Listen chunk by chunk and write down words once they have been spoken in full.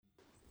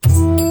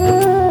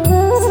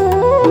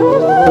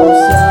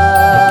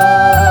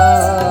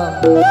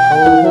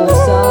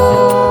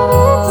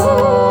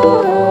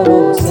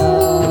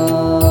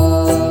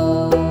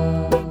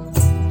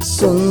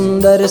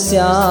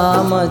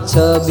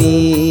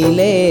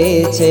છબીલે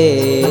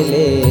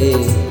છેલે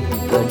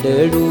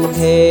ગઢડું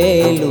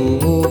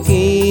ઘેલું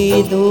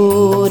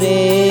કીધું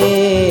રે.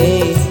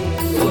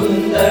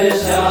 સુંદર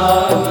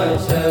શ્યામ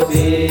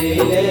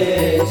છબીલે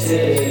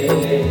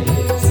છેલે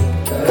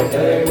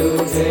ગઢડું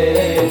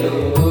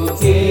ઘેલું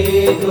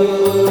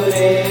કીધું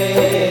રે.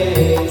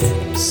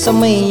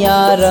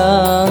 સમૈયા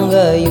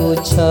રંગયું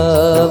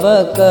છવ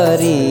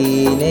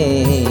કરીને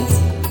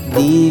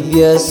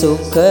દિવ્ય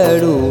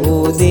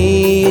સુખડું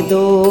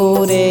દીધું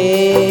રે.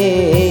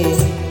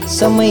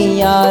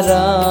 સમૈયા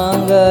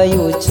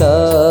રંગયું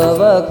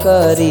છવ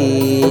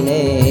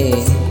કરીને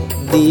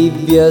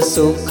દિવ્ય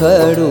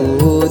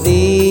સુખડું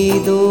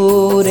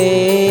દીધું રે.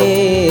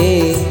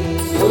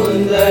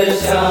 સુંદર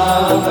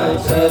શ્યામ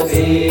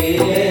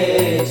છબીલે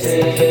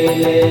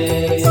છેલે.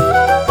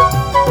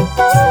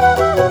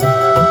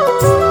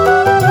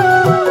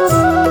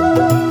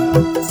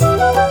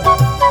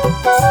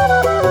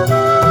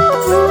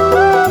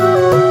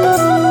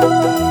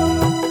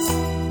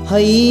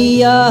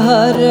 હૈયા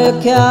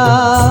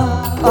હરખ્યા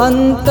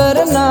અંતર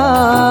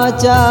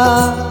નાચા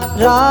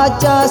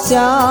રાચા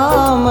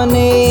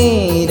શ્યામને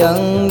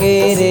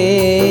રંગે રે.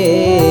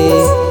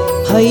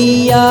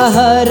 હૈયા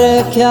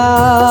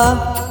હરખ્યા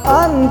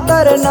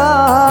અંતર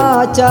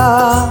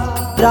નાચા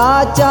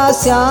રાચા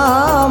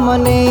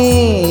શ્યામને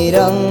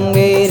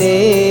રંગે રે.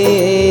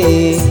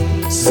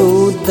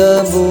 શુદ્ધ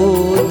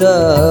બુદ્ધ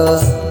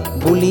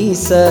ભૂલી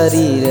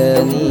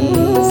શરીરની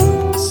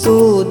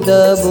શુદ્ધ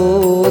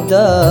બુદ્ધ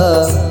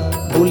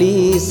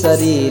ભૂલી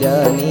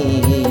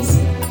શરીરની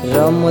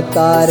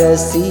રમતા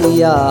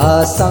રસિયા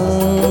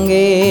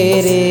સંગે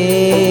રે.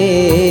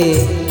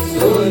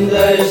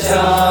 સુંદર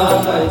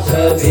શ્યામ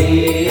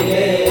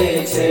છબીલે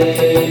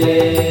છેલે.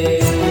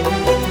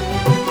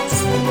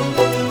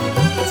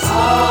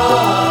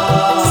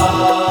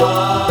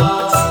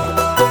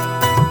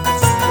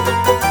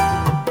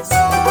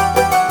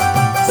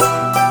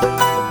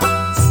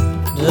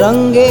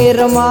 રંગે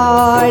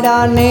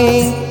રમાડા ને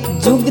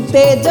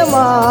જુગતે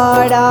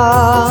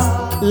જમાડા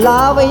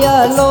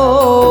લાવ્યા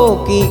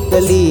લૌકિક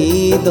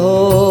લીધો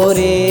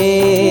રે.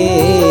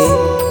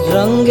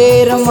 રંગે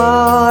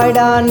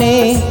રમાડા ને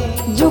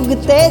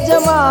જુગતે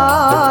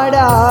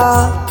જમાડા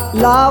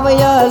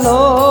લાવ્યા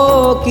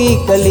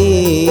લૌકિક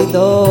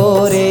લીધો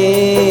રે.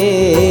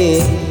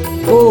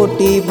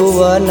 કોટી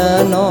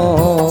ભુવનનો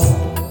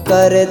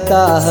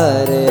કરતા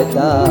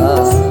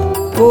હરતા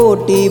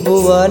કોટી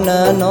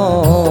ભુવનનો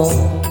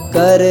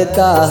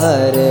કરતા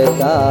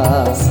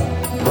હરતા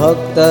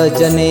ભક્ત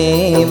જને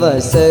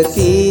વસ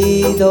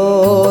કીધો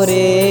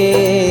રે.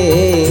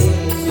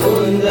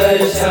 સુંદર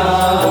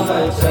શ્યામ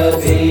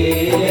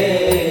છબીલે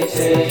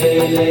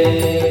છેલે.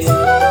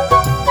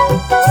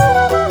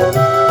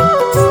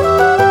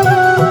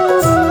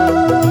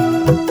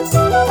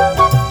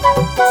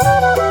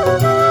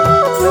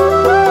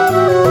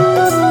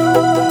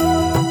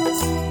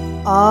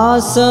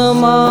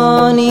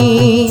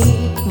 આસમાની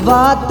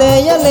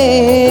વાતય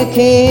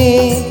લેખે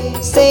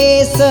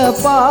શેષ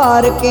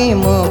પાર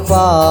કેમ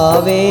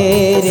પાવે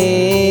રે.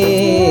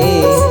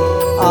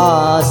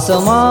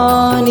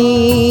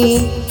 આસમાની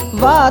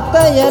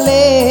વાતય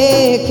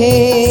લેખે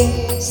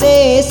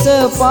શેષ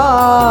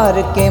પાર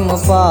કેમ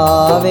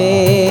પાવે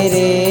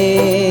રે.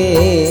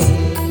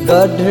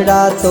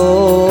 ગઢડા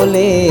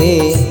તોલે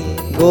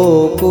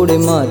ગોકુળ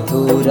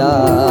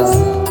મથુરા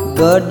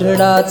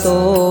ગઢડા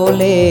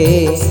તોલે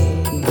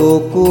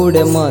ગોકુળ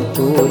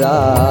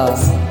મથુરા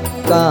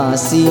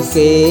કાશી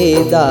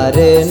કેદાર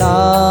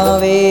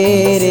નાવે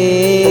રે.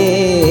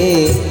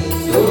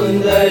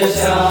 સુંદર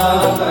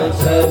શ્યામ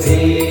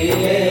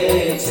છબીલે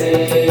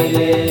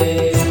છેલે.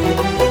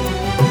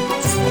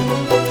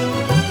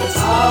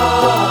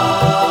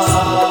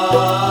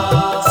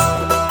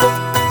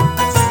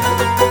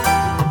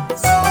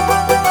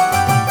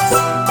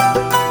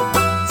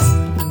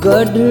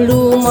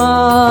 ગઢડું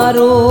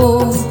મારો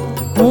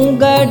હું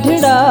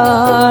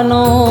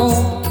ગઢડાનો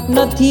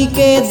નથી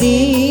કે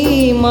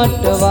દી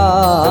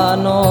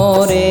મટવાનો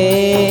રે.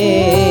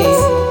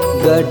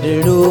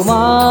 ગઢડું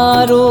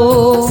મારો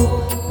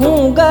હું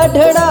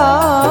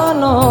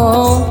ગઢડાનો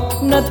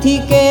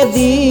નથી કે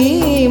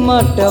દી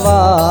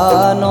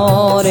મટવાનો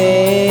રે.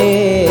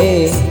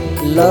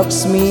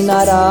 લક્ષ્મી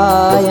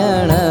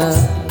નારાયણ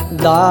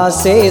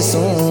દાસે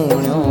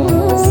સુણ્યો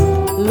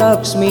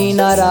લક્ષ્મી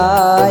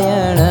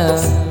નારાયણ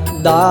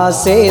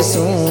દાસે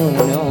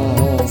સુણ્યો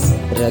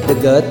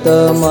રદગત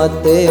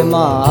મત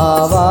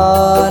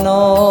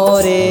માવાનો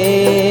રે.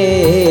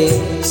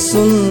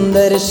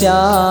 સુંદર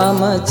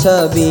શ્યામ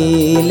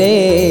છબીલે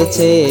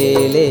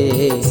છેલે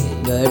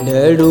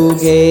ગઢડું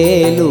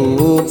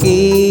ઘેલું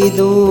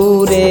કીધું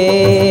રે.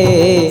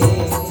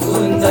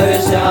 સુંદર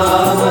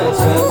શ્યામ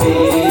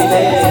છબીલે